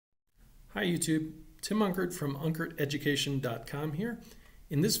Hi YouTube, Tim Unkert from UnkertEducation.com here.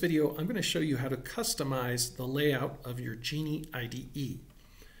 In this video, I'm going to show you how to customize the layout of your Geany IDE.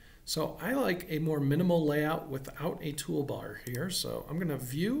 So I like a more minimal layout without a toolbar here. So I'm going to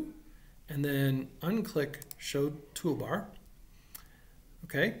view and then unclick Show Toolbar.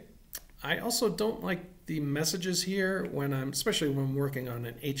 Okay. I also don't like the messages here especially when I'm working on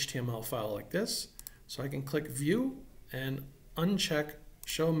an HTML file like this. So I can click View and uncheck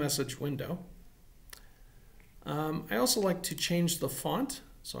Show Message Window. I also like to change the font,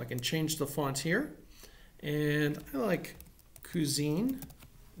 so I can change the font here. And I like Cuisine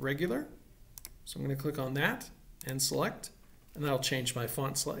Regular, so I'm going to click on that and select, and that'll change my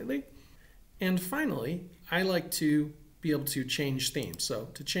font slightly. And finally, I like to be able to change themes. So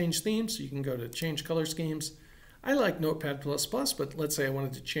to change themes, you can go to Change Color Schemes. I like Notepad++, but let's say I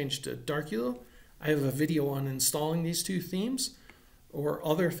wanted to change to dark yellow. I have a video on installing these two themes or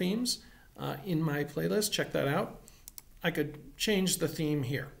other themes in my playlist. Check that out. I could change the theme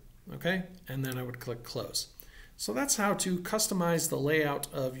here, okay? And then I would click Close. So that's how to customize the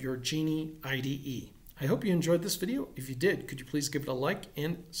layout of your Geany IDE. I hope you enjoyed this video. If you did, could you please give it a like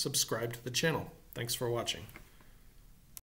and subscribe to the channel. Thanks for watching.